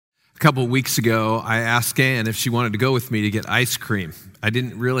couple of weeks ago, I asked Ann if she wanted to go with me to get ice cream. I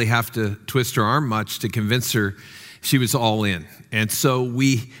didn't really have to twist her arm much to convince her she was all in. And so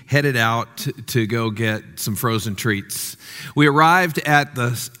we headed out to go get some frozen treats. We arrived at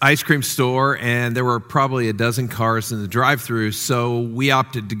the ice cream store, and there were probably a dozen cars in the drive-thru, so we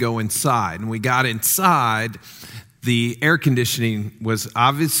opted to go inside. And we got inside. The air conditioning was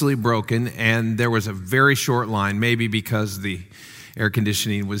obviously broken, and there was a very short line, maybe because the air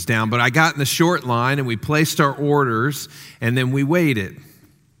conditioning was down. But I got in the short line, and we placed our orders, and then we waited.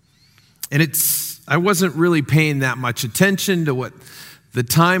 And I wasn't really paying that much attention to what the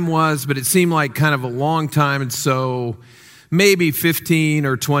time was, but it seemed like kind of a long time, and so maybe 15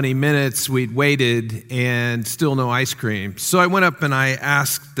 or 20 minutes we'd waited, and still no ice cream. So I went up and I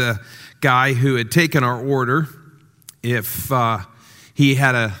asked the guy who had taken our order if he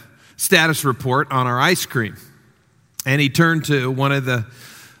had a status report on our ice cream. And he turned to one of the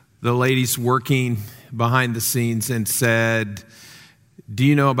ladies working behind the scenes and said, "Do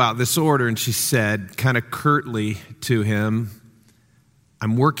you know about this order?" And she said, kind of curtly to him,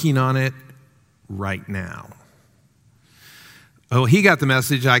 "I'm working on it right now." Oh, he got the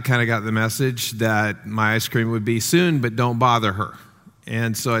message. I kind of got the message that my ice cream would be soon, but don't bother her.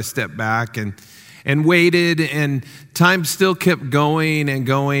 And so I stepped back and waited, and time still kept going and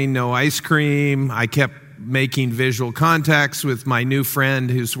going. No ice cream. I kept making visual contacts with my new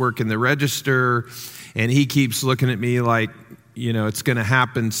friend who's working the register, and he keeps looking at me like, it's going to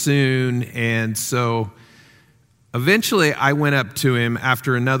happen soon. And so eventually I went up to him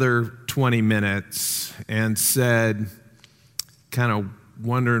after another 20 minutes and said, kind of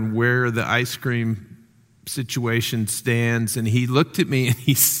wondering where the ice cream situation stands. And he looked at me and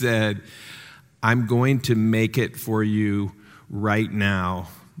he said, "I'm going to make it for you right now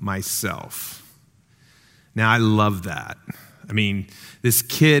myself." Now, I love that. I mean, this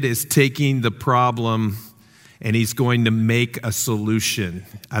kid is taking the problem and he's going to make a solution.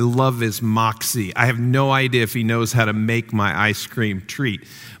 I love his moxie. I have no idea if he knows how to make my ice cream treat,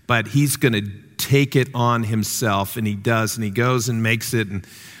 but he's going to take it on himself, and he does, and he goes and makes it, and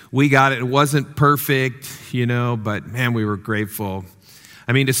we got it. It wasn't perfect, but man, we were grateful.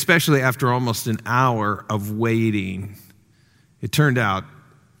 I mean, especially after almost an hour of waiting, it turned out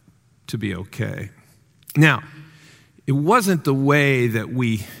to be okay. Now, it wasn't the way that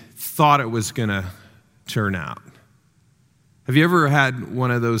we thought it was going to turn out. Have you ever had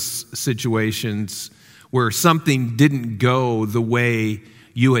one of those situations where something didn't go the way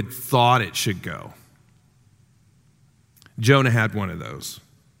you had thought it should go? Jonah had one of those.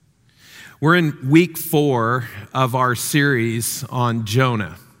 We're in week 4 of our series on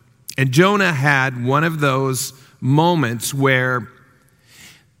Jonah. And Jonah had one of those moments where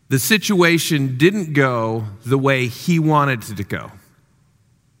the situation didn't go the way he wanted it to go.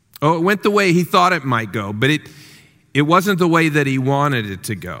 Oh, it went the way he thought it might go, but it wasn't the way that he wanted it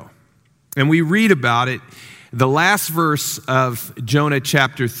to go. And we read about it, the last verse of Jonah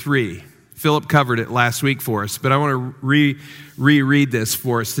chapter 3. Philip covered it last week for us, but I want to reread this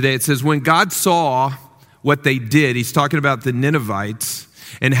for us today. It says, "When God saw what they did," he's talking about the Ninevites,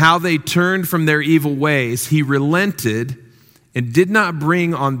 "and how they turned from their evil ways, he relented and did not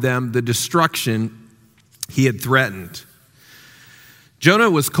bring on them the destruction he had threatened."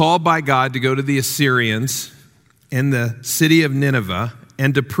 Jonah was called by God to go to the Assyrians in the city of Nineveh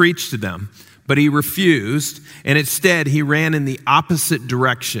and to preach to them, but he refused, and instead he ran in the opposite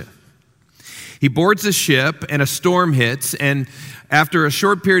direction. He boards a ship, and a storm hits, and after a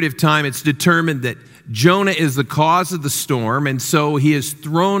short period of time, it's determined that Jonah is the cause of the storm, and so he is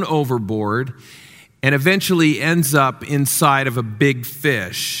thrown overboard and eventually ends up inside of a big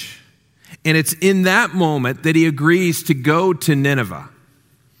fish. And it's in that moment that he agrees to go to Nineveh.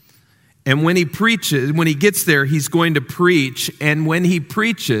 And when he gets there, he's going to preach. And when he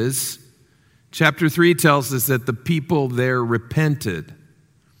preaches, chapter 3 tells us that the people there repented.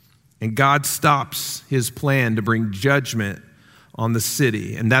 And God stops his plan to bring judgment on the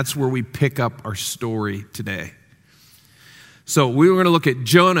city. And that's where we pick up our story today. So we're going to look at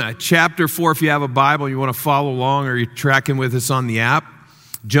Jonah chapter 4. If you have a Bible, you want to follow along, or you're tracking with us on the app.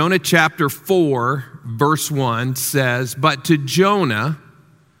 Jonah chapter 4, verse 1 says, "But to Jonah,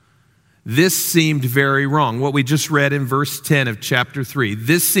 this seemed very wrong." What we just read in verse 10 of chapter 3.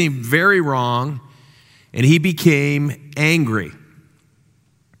 "This seemed very wrong, and he became angry."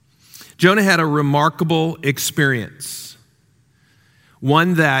 Jonah had a remarkable experience.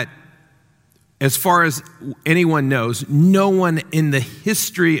 One that, as far as anyone knows, no one in the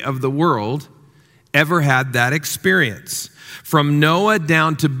history of the world ever had that experience. From Noah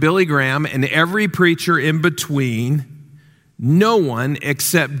down to Billy Graham and every preacher in between, no one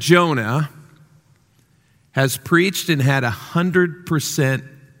except Jonah has preached and had 100%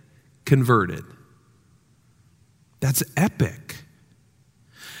 converted. That's epic.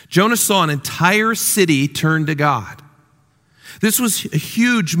 Jonah saw an entire city turn to God. This was a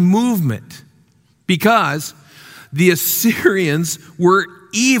huge movement because the Assyrians were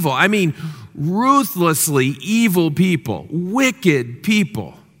evil. I mean, ruthlessly evil people, wicked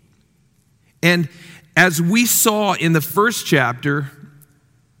people. And as we saw in the first chapter,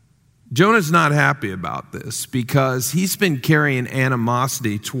 Jonah's not happy about this because he's been carrying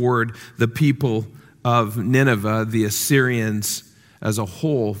animosity toward the people of Nineveh, the Assyrians as a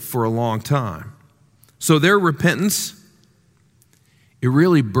whole, for a long time. So their repentance, it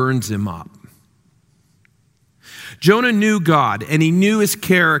really burns him up. Jonah knew God and he knew his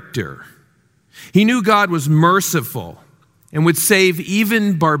character. He knew God was merciful and would save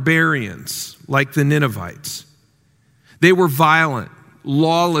even barbarians like the Ninevites. They were violent,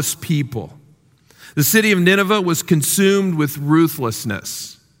 lawless people. The city of Nineveh was consumed with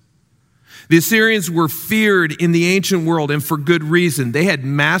ruthlessness. The Assyrians were feared in the ancient world, and for good reason. They had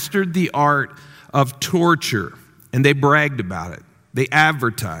mastered the art of torture, and they bragged about it. They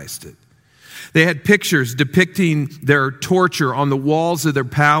advertised it. They had pictures depicting their torture on the walls of their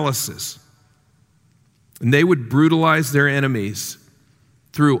palaces. And they would brutalize their enemies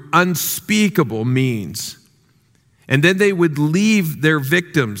through unspeakable means. And then they would leave their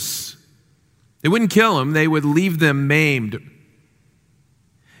victims. They wouldn't kill them, they would leave them maimed.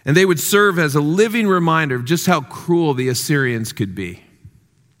 And they would serve as a living reminder of just how cruel the Assyrians could be.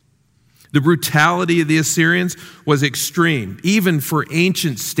 The brutality of the Assyrians was extreme, even for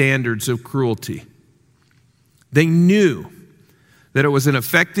ancient standards of cruelty. They knew that it was an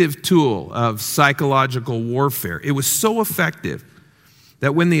effective tool of psychological warfare. It was so effective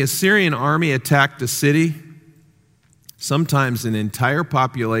that when the Assyrian army attacked a city, sometimes an entire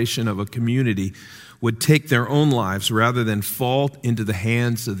population of a community would take their own lives rather than fall into the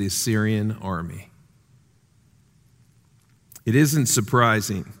hands of the Assyrian army. It isn't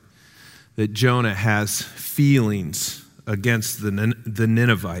surprising that Jonah has feelings against the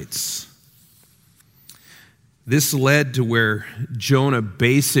Ninevites. This led to where Jonah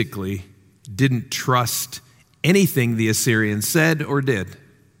basically didn't trust anything the Assyrians said or did.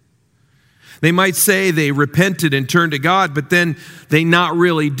 They might say they repented and turned to God, but then they not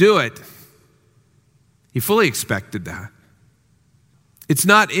really do it. He fully expected that. It's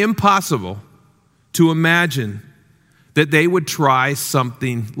not impossible to imagine that they would try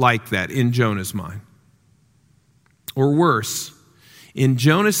something like that in Jonah's mind. Or worse, in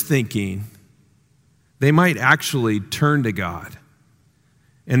Jonah's thinking, they might actually turn to God,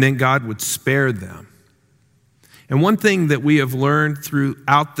 and then God would spare them. And one thing that we have learned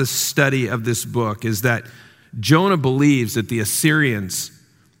throughout the study of this book is that Jonah believes that the Assyrians,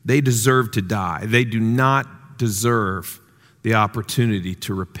 they deserve to die. They do not deserve the opportunity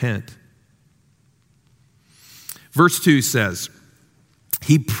to repent. Verse 2 says,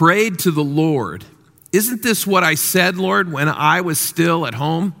 he prayed to the Lord. Isn't this what I said, Lord, when I was still at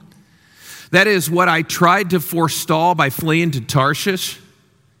home? That is what I tried to forestall by fleeing to Tarshish.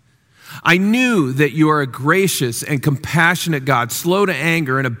 I knew that you are a gracious and compassionate God, slow to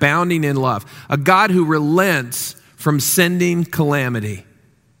anger and abounding in love, a God who relents from sending calamity.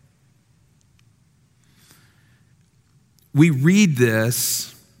 We read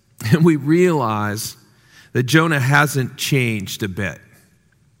this and we realize that Jonah hasn't changed a bit.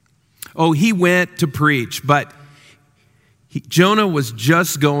 Oh, he went to preach, but Jonah was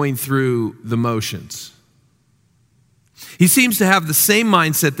just going through the motions. He seems to have the same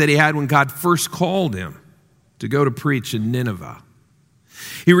mindset that he had when God first called him to go to preach in Nineveh.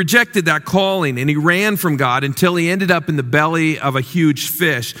 He rejected that calling and he ran from God until he ended up in the belly of a huge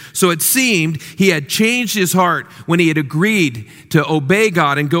fish. So it seemed he had changed his heart when he had agreed to obey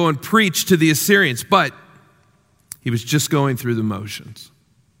God and go and preach to the Assyrians, but he was just going through the motions.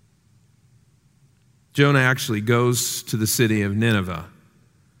 Jonah actually goes to the city of Nineveh.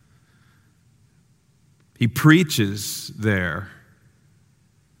 He preaches there,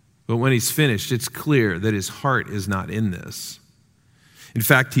 but when he's finished, it's clear that his heart is not in this. In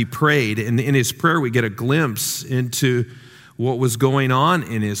fact, he prayed, and in his prayer we get a glimpse into what was going on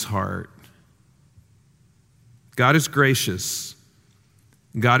in his heart. God is gracious.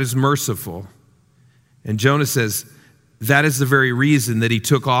 God is merciful. And Jonah says that is the very reason that he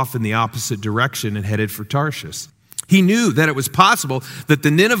took off in the opposite direction and headed for Tarshish. He knew that it was possible that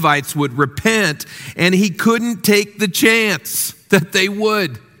the Ninevites would repent, and he couldn't take the chance that they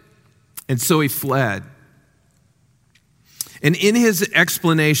would. And so he fled. And in his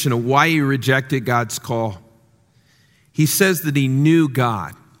explanation of why he rejected God's call, He says that he knew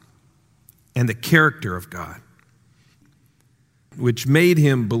God and the character of God, which made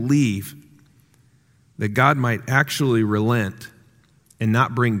him believe that God might actually relent and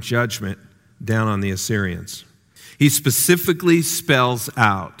not bring judgment down on the Assyrians. He specifically spells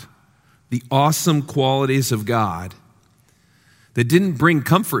out the awesome qualities of God that didn't bring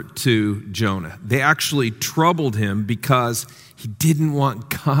comfort to Jonah. They actually troubled him because he didn't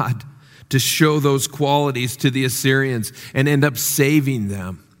want God to show those qualities to the Assyrians and end up saving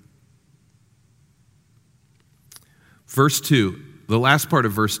them. Verse 2, the last part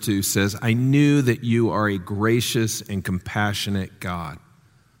of verse 2 says, I knew that you are a gracious and compassionate God,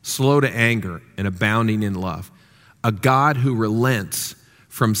 slow to anger and abounding in love, a God who relents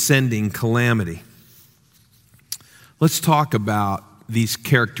from sending calamity. Let's talk about these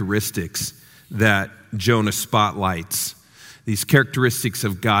characteristics that Jonah spotlights, these characteristics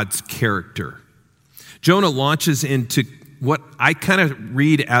of God's character. Jonah launches into what I kind of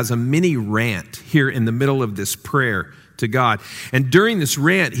read as a mini rant here in the middle of this prayer to God. And during this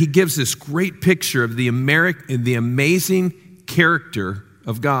rant, he gives this great picture of the amazing character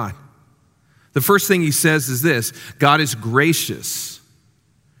of God. The first thing he says is this: God is gracious.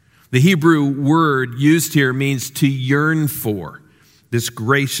 The Hebrew word used here means to yearn for. This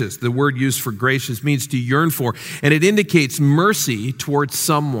gracious, the word used for gracious means to yearn for, and it indicates mercy towards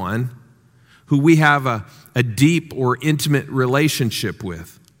someone who we have a deep or intimate relationship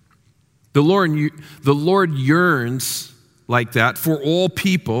with. The Lord yearns like that for all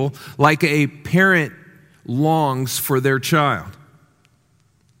people, like a parent longs for their child.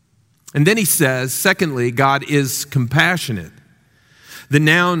 And then he says, secondly, God is compassionate. The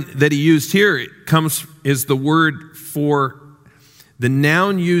noun that he used here is the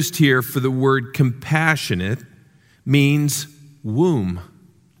noun used here for the word compassionate means womb.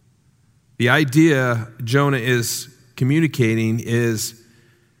 The idea Jonah is communicating is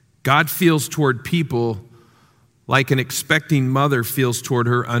God feels toward people like an expecting mother feels toward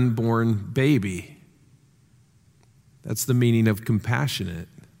her unborn baby. That's the meaning of compassionate.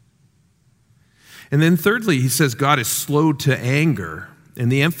 And then thirdly, he says God is slow to anger.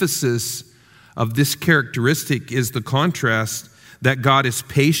 And the emphasis of this characteristic is the contrast that God is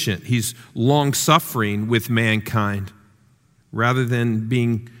patient. He's long-suffering with mankind rather than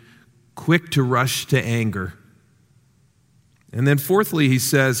being quick to rush to anger. And then fourthly, he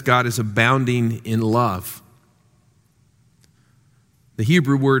says God is abounding in love. The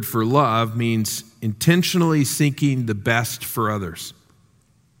Hebrew word for love means intentionally seeking the best for others.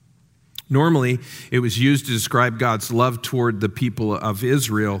 Normally, it was used to describe God's love toward the people of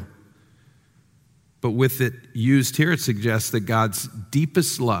Israel. But with it used here, it suggests that God's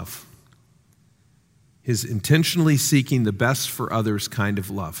deepest love, his intentionally seeking the best for others kind of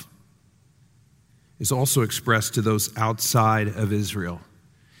love, is also expressed to those outside of Israel.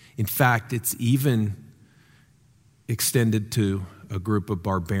 In fact, it's even extended to a group of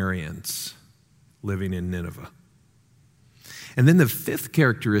barbarians living in Nineveh. And then the fifth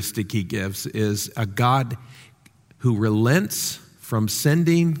characteristic he gives is a God who relents from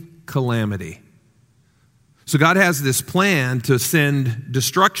sending calamity. So God has this plan to send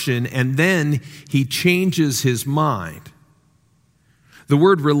destruction, and then he changes his mind. The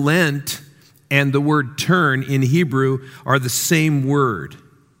word relent and the word turn in Hebrew are the same word.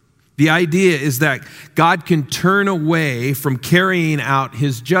 The idea is that God can turn away from carrying out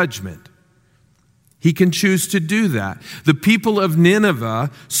his judgment. He can choose to do that. The people of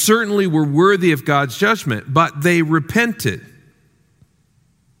Nineveh certainly were worthy of God's judgment, but they repented.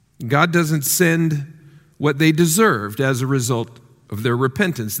 God doesn't send what they deserved as a result of their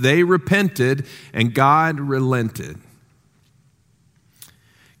repentance. They repented, and God relented.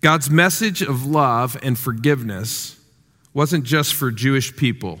 God's message of love and forgiveness wasn't just for Jewish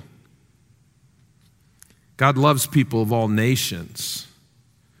people. God loves people of all nations.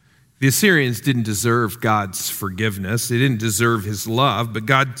 The Assyrians didn't deserve God's forgiveness. They didn't deserve his love, but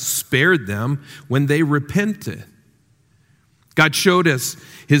God spared them when they repented. God showed us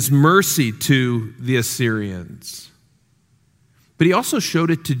his mercy to the Assyrians, but he also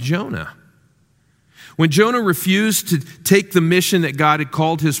showed it to Jonah. When Jonah refused to take the mission that God had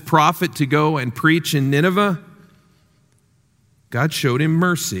called his prophet to go and preach in Nineveh, God showed him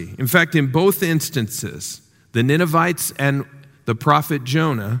mercy. In fact, in both instances, the Ninevites and the prophet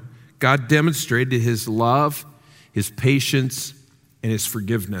Jonah, God demonstrated his love, his patience, and his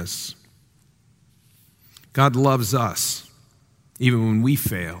forgiveness. God loves us, even when we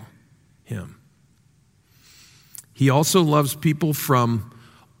fail him. He also loves people from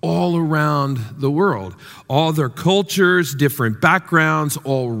all around the world, all their cultures, different backgrounds,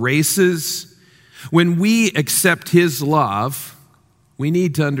 all races. When we accept his love, we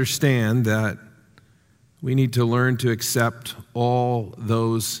need to understand that we need to learn to accept all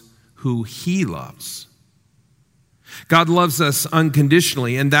those who he loves. God loves us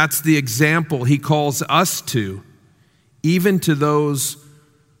unconditionally, and that's the example he calls us to, even to those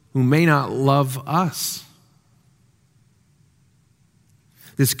who may not love us.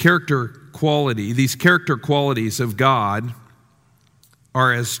 These character qualities of God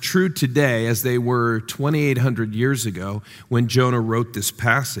are as true today as they were 2,800 years ago when Jonah wrote this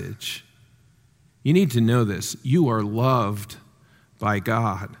passage. You need to know this. You are loved by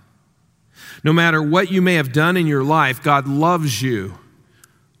God. No matter what you may have done in your life, God loves you.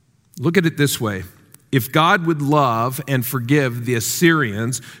 Look at it this way. If God would love and forgive the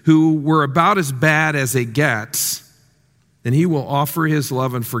Assyrians, who were about as bad as it gets, then he will offer his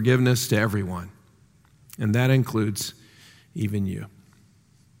love and forgiveness to everyone. And that includes even you.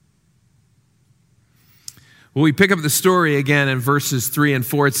 Well, we pick up the story again in verses 3 and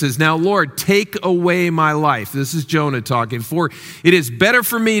 4. It says, "Now, Lord, take away my life." This is Jonah talking. "For it is better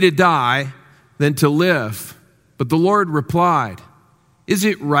for me to die than to live." But the Lord replied, "Is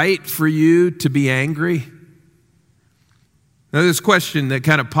it right for you to be angry?" Now, this question that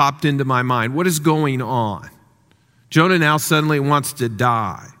kind of popped into my mind. What is going on? Jonah now suddenly wants to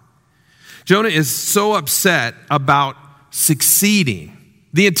die. Jonah is so upset about succeeding.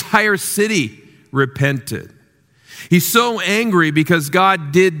 The entire city repented. He's so angry because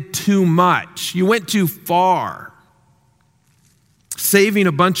God did too much. You went too far. Saving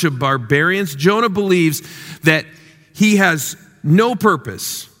a bunch of barbarians. Jonah believes that he has no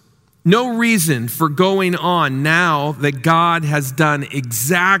purpose, no reason for going on now that God has done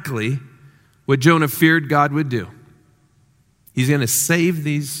exactly what Jonah feared God would do. He's going to save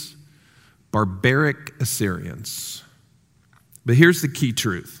these barbaric Assyrians. But here's the key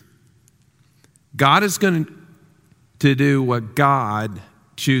truth. God is going to do what God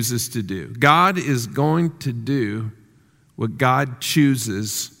chooses to do. God is going to do what God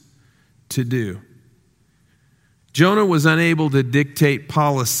chooses to do. Jonah was unable to dictate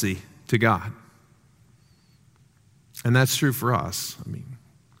policy to God. And that's true for us.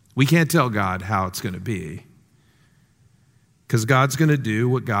 We can't tell God how it's going to be, because God's going to do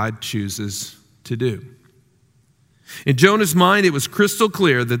what God chooses to do. In Jonah's mind, it was crystal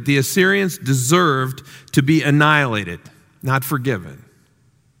clear that the Assyrians deserved to be annihilated, not forgiven.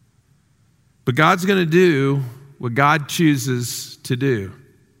 But God's going to do what God chooses to do.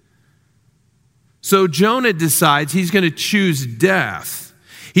 So Jonah decides he's going to choose death.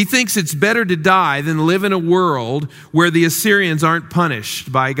 He thinks it's better to die than live in a world where the Assyrians aren't punished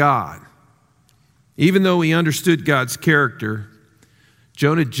by God. Even though he understood God's character,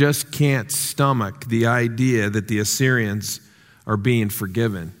 Jonah just can't stomach the idea that the Assyrians are being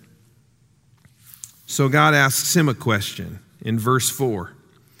forgiven. So God asks him a question in verse 4.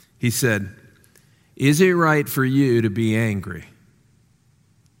 He said, "Is it right for you to be angry?"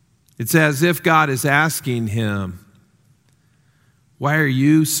 It's as if God is asking him, "Why are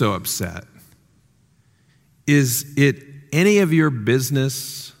you so upset? Is it any of your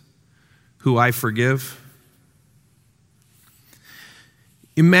business who I forgive?"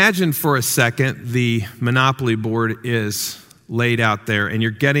 Imagine for a second the Monopoly board is laid out there and you're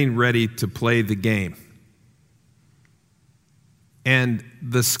getting ready to play the game. And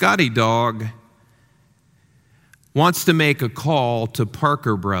the Scotty dog wants to make a call to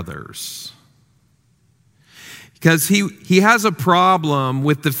Parker Brothers, because he has a problem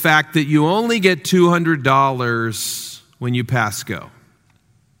with the fact that you only get $200 when you pass go.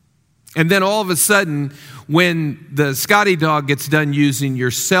 And then all of a sudden, when the Scotty dog gets done using your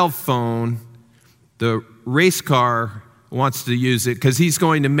cell phone, the race car wants to use it because he's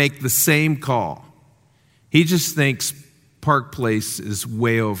going to make the same call. He just thinks Park Place is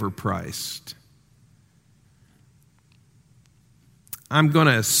way overpriced. I'm going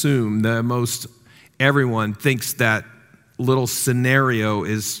to assume that most everyone thinks that little scenario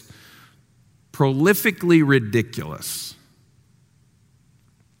is prolifically ridiculous,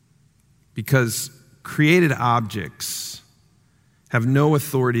 because created objects have no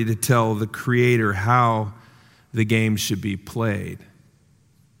authority to tell the creator how the game should be played.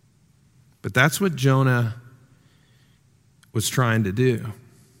 But that's what Jonah was trying to do.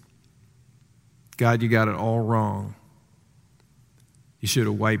 God, you got it all wrong. You should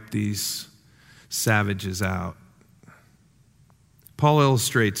have wiped these savages out. Paul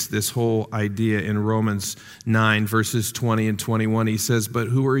illustrates this whole idea in Romans 9, verses 20 and 21. He says, "But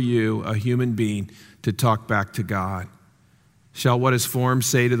who are you, a human being, to talk back to God? Shall what is formed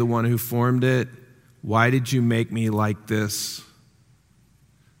say to the one who formed it, 'Why did you make me like this?'"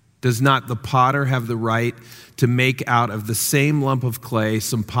 Does not the potter have the right to make out of the same lump of clay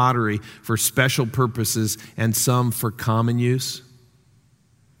some pottery for special purposes and some for common use?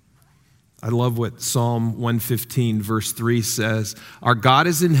 I love what Psalm 115 verse 3 says. Our God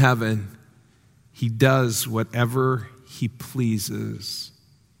is in heaven. He does whatever he pleases.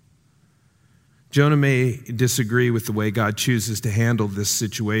 Jonah may disagree with the way God chooses to handle this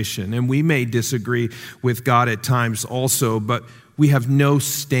situation, and we may disagree with God at times also, but we have no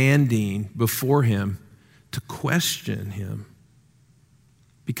standing before him to question him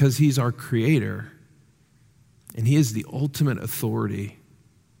because he's our creator and he is the ultimate authority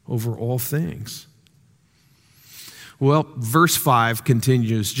over all things. Well, verse 5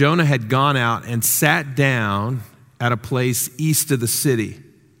 continues. Jonah had gone out and sat down at a place east of the city.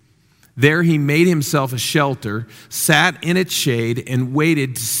 There he made himself a shelter, sat in its shade, and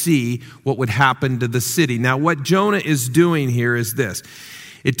waited to see what would happen to the city. Now, what Jonah is doing here is this.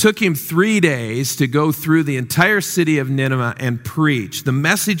 It took him 3 days to go through the entire city of Nineveh and preach. The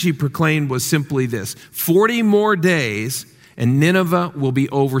message he proclaimed was simply this: 40 more days and Nineveh will be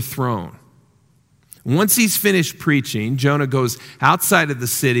overthrown. Once he's finished preaching, Jonah goes outside of the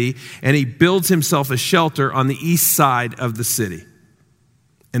city and he builds himself a shelter on the east side of the city.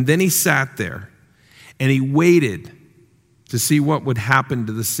 And then he sat there and he waited to see what would happen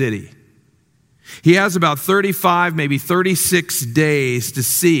to the city. He has about 35, maybe 36 days to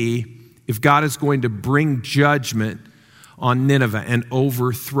see if God is going to bring judgment on Nineveh and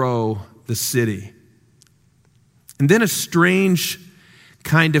overthrow the city. And then a strange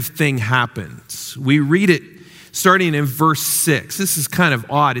kind of thing happens. We read it starting in verse 6. This is kind of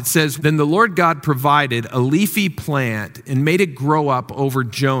odd. It says, Then the Lord God provided a leafy plant and made it grow up over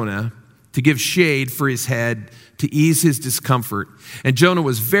Jonah to give shade for his head, to ease his discomfort. And Jonah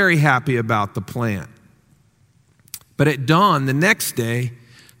was very happy about the plant. But at dawn the next day,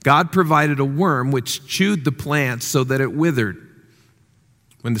 God provided a worm which chewed the plant so that it withered.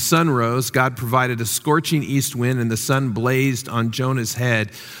 When the sun rose, God provided a scorching east wind, and the sun blazed on Jonah's head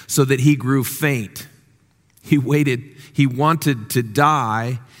so that he grew faint. He wanted to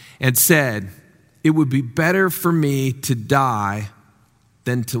die, and said, It would be better for me to die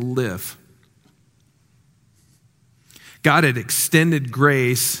than to live. God had extended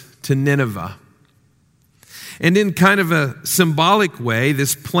grace to Nineveh. And in kind of a symbolic way,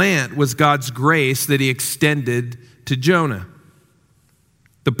 this plant was God's grace that he extended to Jonah.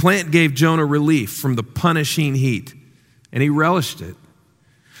 The plant gave Jonah relief from the punishing heat, and he relished it.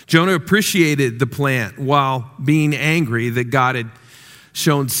 Jonah appreciated the plant while being angry that God had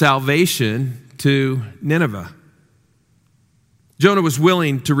shown salvation to Nineveh. Jonah was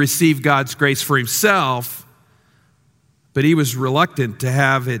willing to receive God's grace for himself, but he was reluctant to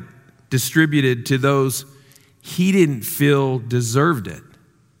have it distributed to those he didn't feel deserved it.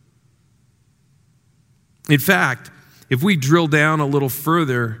 In fact, if we drill down a little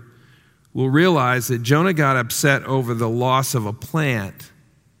further, we'll realize that Jonah got upset over the loss of a plant,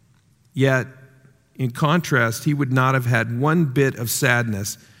 yet, in contrast, he would not have had one bit of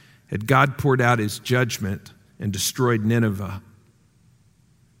sadness had God poured out his judgment and destroyed Nineveh.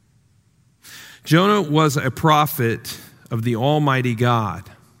 Jonah was a prophet of the Almighty God,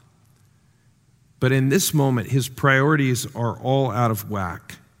 but in this moment, his priorities are all out of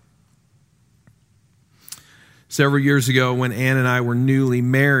whack. Several years ago, when Ann and I were newly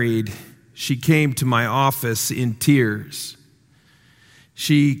married, she came to my office in tears.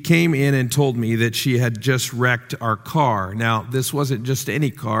 She came in and told me that she had just wrecked our car. Now, this wasn't just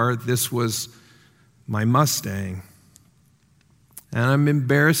any car. This was my Mustang. And I'm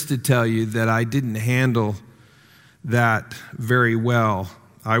embarrassed to tell you that I didn't handle that very well.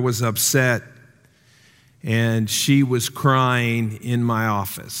 I was upset, and she was crying in my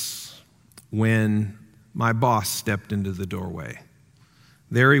office when my boss stepped into the doorway.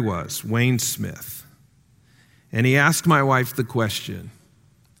 There he was, Wayne Smith. And he asked my wife the question,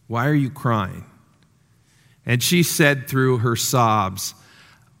 "Why are you crying?" And she said through her sobs,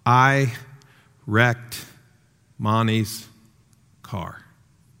 "I wrecked Monty's car."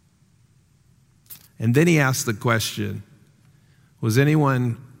 And then he asked the question, "Was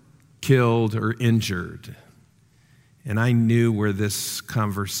anyone killed or injured?" And I knew where this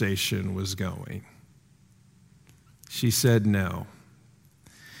conversation was going. She said no.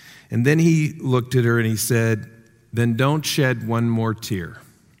 And then he looked at her and he said, "Then don't shed one more tear.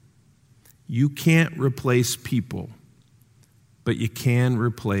 You can't replace people, but you can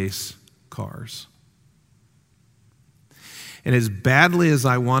replace cars." And as badly as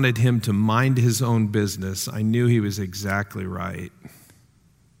I wanted him to mind his own business, I knew he was exactly right.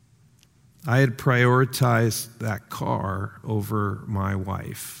 I had prioritized that car over my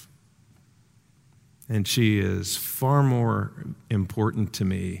wife. and she is far more important to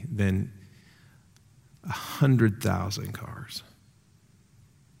me than 100,000 cars.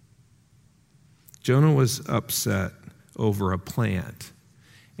 Jonah was upset over a plant,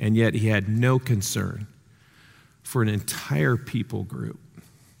 and yet he had no concern for an entire people group.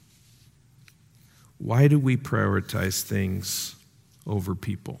 Why do we prioritize things over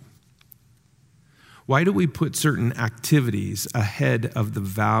people? Why do we put certain activities ahead of the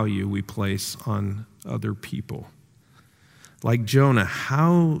value we place on other people? Like Jonah,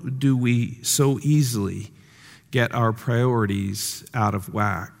 how do we so easily get our priorities out of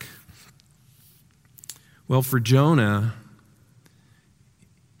whack? Well, for Jonah,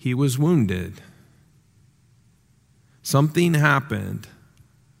 he was wounded. Something happened.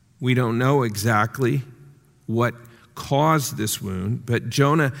 We don't know exactly what caused this wound, but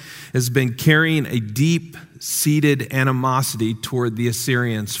Jonah has been carrying a deep-seated animosity toward the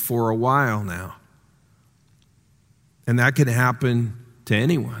Assyrians for a while now. And that can happen to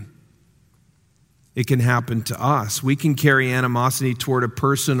anyone. It can happen to us. We can carry animosity toward a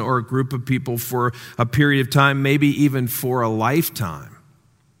person or a group of people for a period of time, maybe even for a lifetime.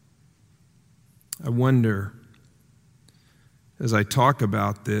 I wonder, as I talk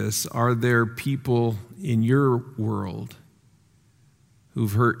about this, are there people in your world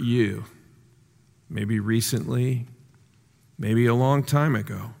who've hurt you? Maybe recently, maybe a long time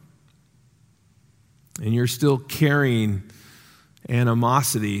ago. And you're still carrying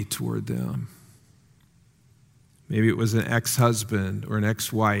animosity toward them. Maybe it was an ex-husband or an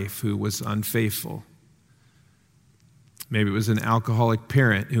ex-wife who was unfaithful. Maybe it was an alcoholic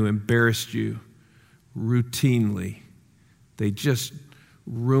parent who embarrassed you routinely. They just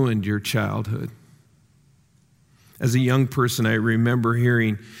ruined your childhood. As a young person, I remember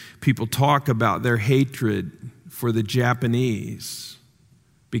hearing people talk about their hatred for the Japanese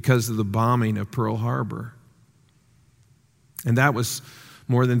because of the bombing of Pearl Harbor. And that was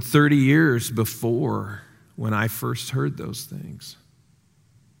more than 30 years before when I first heard those things.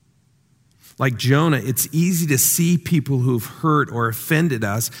 Like Jonah, it's easy to see people who've hurt or offended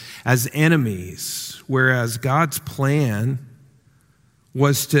us as enemies, whereas God's plan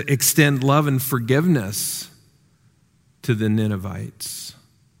was to extend love and forgiveness to the Ninevites.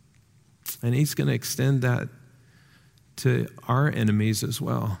 And he's going to extend that to our enemies as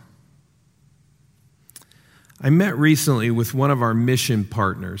well. I met recently with one of our mission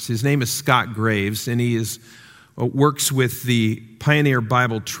partners. His name is Scott Graves, and he works with the Pioneer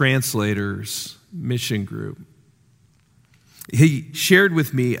Bible Translators mission group. He shared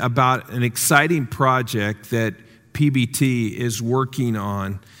with me about an exciting project that PBT is working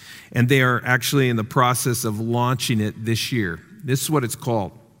on, and they are actually in the process of launching it this year. This is what it's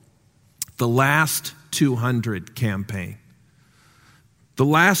called, the Last 200 campaign. The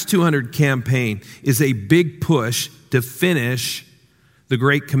Last 200 campaign is a big push to finish the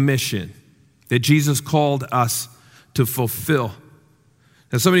Great Commission that Jesus called us to fulfill.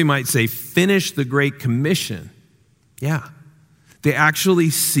 Now, somebody might say, finish the Great Commission. Yeah. They actually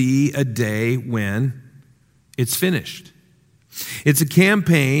see a day when it's finished. It's a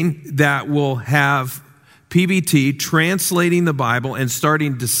campaign that will have PBT translating the Bible and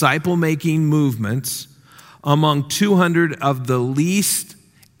starting disciple-making movements among 200 of the least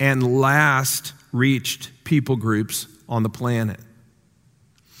and last reached people groups on the planet.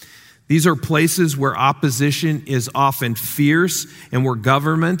 These are places where opposition is often fierce and where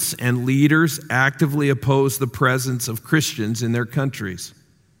governments and leaders actively oppose the presence of Christians in their countries.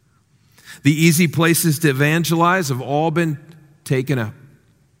 The easy places to evangelize have all been taken up.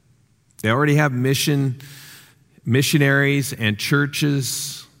 They already have missionaries and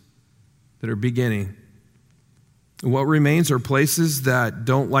churches that are beginning. What remains are places that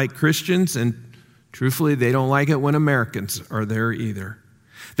don't like Christians, and truthfully, they don't like it when Americans are there either.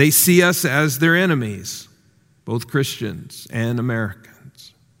 They see us as their enemies, both Christians and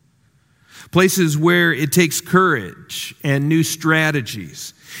Americans. Places where it takes courage and new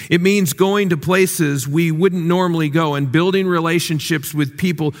strategies. It means going to places we wouldn't normally go and building relationships with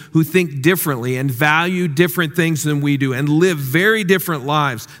people who think differently and value different things than we do and live very different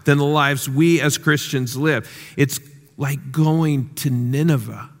lives than the lives we as Christians live. It's like going to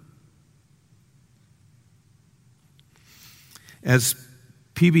Nineveh. As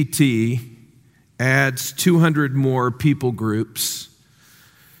PBT adds 200 more people groups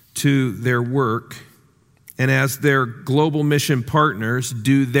to their work, and as their global mission partners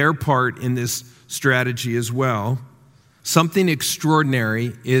do their part in this strategy as well, something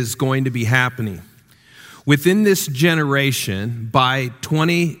extraordinary is going to be happening. Within this generation, by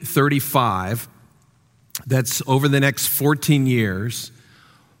 2035, that's over the next 14 years,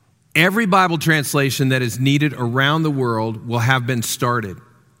 Every Bible translation that is needed around the world will have been started.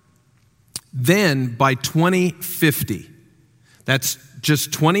 Then by 2050, that's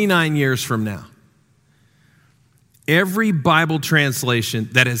just 29 years from now, every Bible translation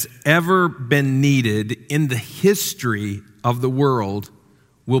that has ever been needed in the history of the world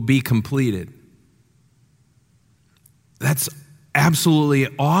will be completed. That's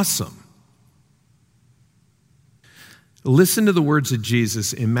absolutely awesome. Listen to the words of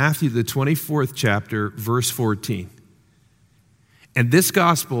Jesus in Matthew, the 24th chapter, verse 14. And this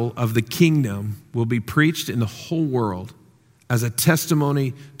gospel of the kingdom will be preached in the whole world as a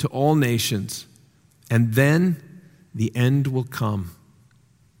testimony to all nations, and then the end will come.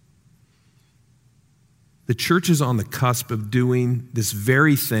 The church is on the cusp of doing this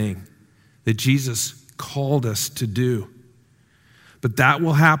very thing that Jesus called us to do. But that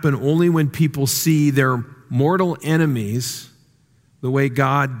will happen only when people see their mortal enemies the way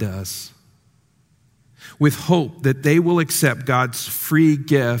God does, with hope that they will accept God's free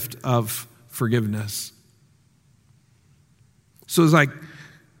gift of forgiveness. So as I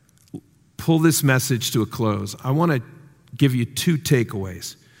pull this message to a close, I want to give you two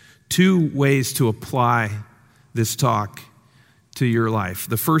takeaways, two ways to apply this talk to your life.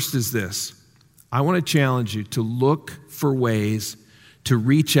 The first is this: I want to challenge you to look for ways to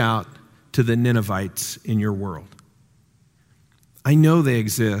reach out to the Ninevites in your world. I know they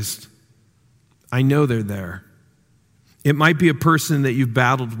exist. I know they're there. It might be a person that you've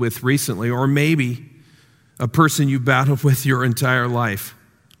battled with recently, or maybe a person you've battled with your entire life,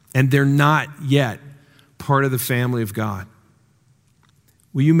 and they're not yet part of the family of God.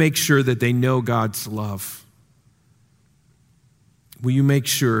 Will you make sure that they know God's love? Will you make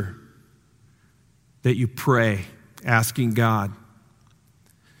sure that you pray, asking God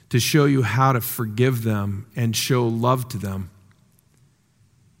to show you how to forgive them and show love to them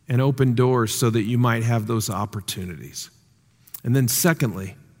and open doors so that you might have those opportunities? And then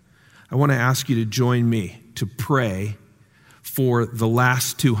secondly, I want to ask you to join me to pray for the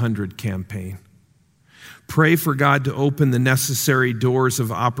Last 200 campaign. Pray for God to open the necessary doors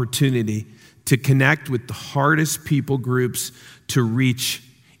of opportunity to connect with the hardest people groups to reach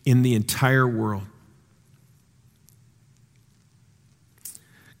in the entire world.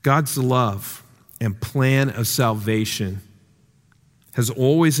 God's love and plan of salvation has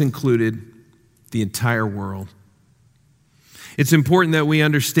always included the entire world. It's important that we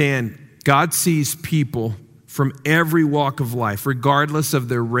understand God sees people from every walk of life, regardless of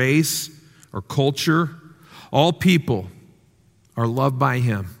their race or culture. All people are loved by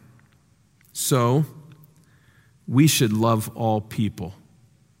Him. So, we should love all people.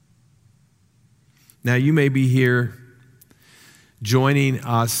 Now, you may be here joining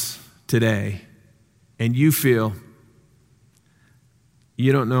us today, and you feel,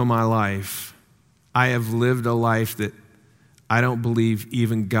 you don't know my life. I have lived a life that I don't believe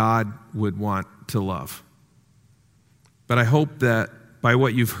even God would want to love. But I hope that by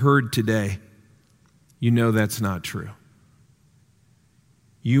what you've heard today, you know that's not true.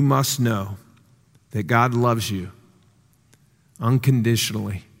 You must know that God loves you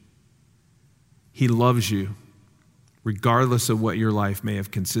unconditionally. He loves you regardless of what your life may have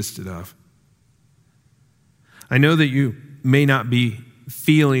consisted of. I know that you may not be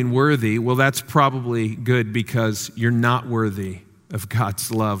feeling worthy. Well, that's probably good, because you're not worthy of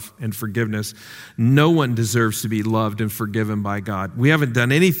God's love and forgiveness. No one deserves to be loved and forgiven by God. We haven't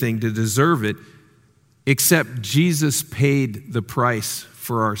done anything to deserve it, except Jesus paid the price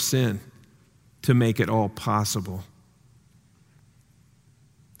for our sin to make it all possible.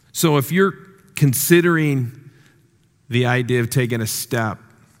 So if you're considering the idea of taking a step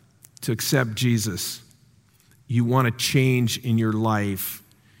to accept Jesus, you want to change in your life,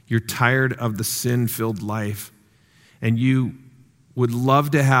 you're tired of the sin-filled life, and you would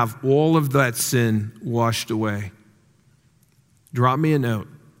love to have all of that sin washed away, drop me a note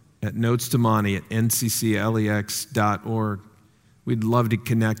at notestomani@ncclex.org. We'd love to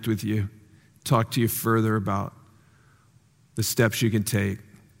connect with you, talk to you further about the steps you can take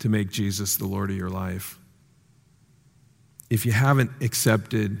to make Jesus the Lord of your life. If you haven't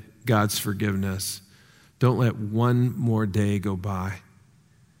accepted God's forgiveness, don't let one more day go by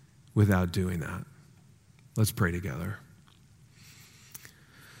without doing that. Let's pray together.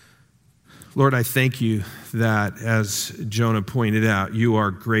 Lord, I thank you that, as Jonah pointed out, you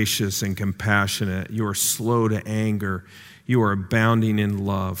are gracious and compassionate. You are slow to anger. You are abounding in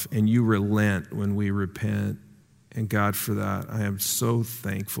love, and you relent when we repent. And God, for that, I am so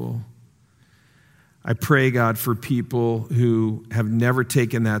thankful. I pray, God, for people who have never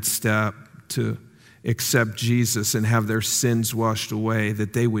taken that step to accept Jesus and have their sins washed away,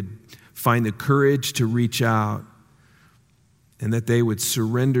 that they would find the courage to reach out and that they would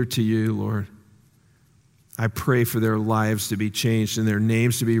surrender to you, Lord. I pray for their lives to be changed and their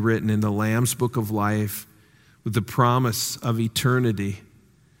names to be written in the Lamb's Book of Life with the promise of eternity,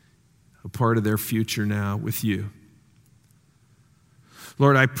 a part of their future now with you.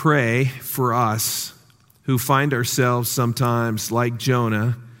 Lord, I pray for us who find ourselves sometimes like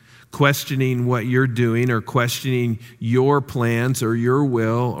Jonah, questioning what you're doing or questioning your plans or your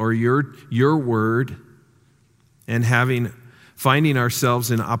will or your word, and finding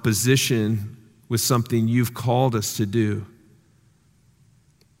ourselves in opposition with something you've called us to do.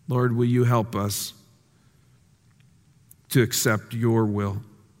 Lord, will you help us to accept your will?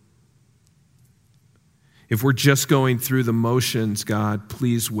 If we're just going through the motions, God,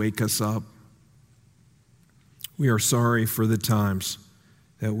 please wake us up. We are sorry for the times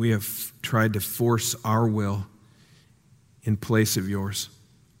that we have tried to force our will in place of yours.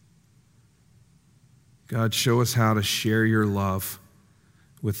 God, show us how to share your love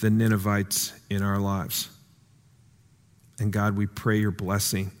with the Ninevites in our lives. And God, we pray your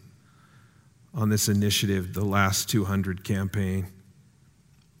blessing on this initiative, the Last 200 campaign.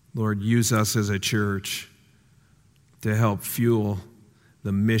 Lord, use us as a church to help fuel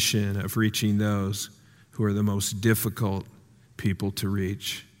the mission of reaching those who are the most difficult people to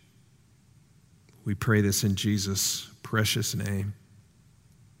reach. We pray this in Jesus' precious name.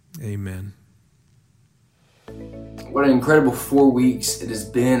 Amen. What an incredible 4 weeks it has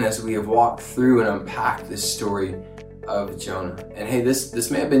been as we have walked through and unpacked this story of Jonah. And hey, this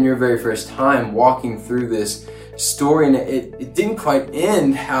may have been your very first time walking through this story, and it didn't quite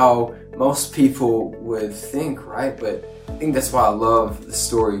end how most people would think, right? But I think that's why I love the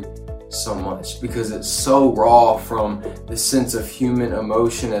story so much, because it's so raw from the sense of human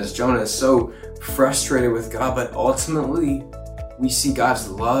emotion as Jonah is so frustrated with God, but ultimately we see God's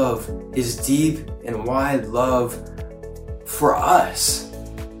love, his deep and wide love for us,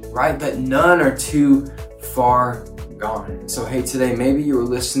 right? That none are too far gone. So hey, today maybe you were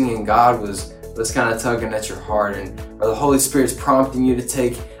listening and God was kind of tugging at your heart, or the Holy Spirit's prompting you to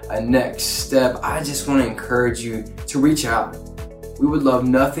take a next step. I just want to encourage you to reach out. We would love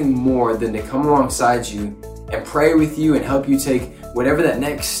nothing more than to come alongside you and pray with you and help you take whatever that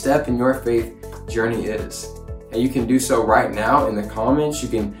next step in your faith journey is. And you can do so right now in the comments. You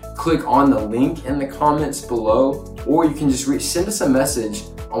can click on the link in the comments below, or you can just send us a message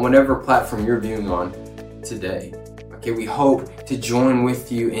on whatever platform you're viewing on today. Okay, we hope to join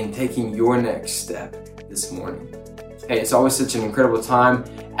with you in taking your next step this morning. Hey, it's always such an incredible time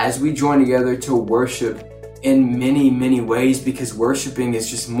as we join together to worship in many, many ways, because worshiping is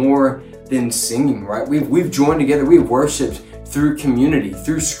just more than singing, right? We've joined together, we've worshiped through community,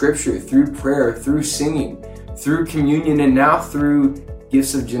 through scripture, through prayer, through singing, through communion, and now through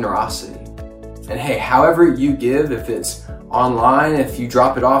gifts of generosity. And hey, however you give, if it's online, if you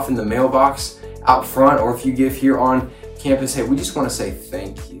drop it off in the mailbox out front, or if you give here on campus, hey, we just want to say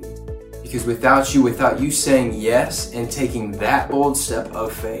thank you. Because without you saying yes and taking that bold step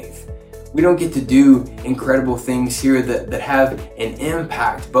of faith, we don't get to do incredible things here that have an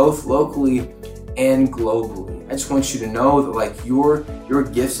impact both locally and globally. I just want you to know that like your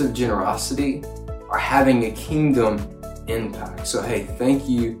gifts of generosity are having a kingdom impact. So hey, thank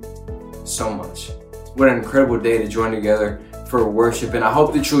you so much. What an incredible day to join together for worship. And I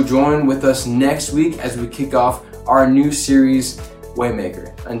hope that you'll join with us next week as we kick off our new series,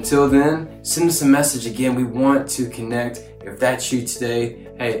 Waymaker. Until then, send us a message again. We want to connect. If that's you today,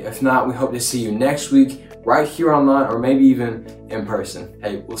 hey, if not, we hope to see you next week right here online, or maybe even in person.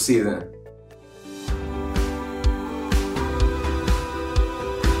 Hey, we'll see you then.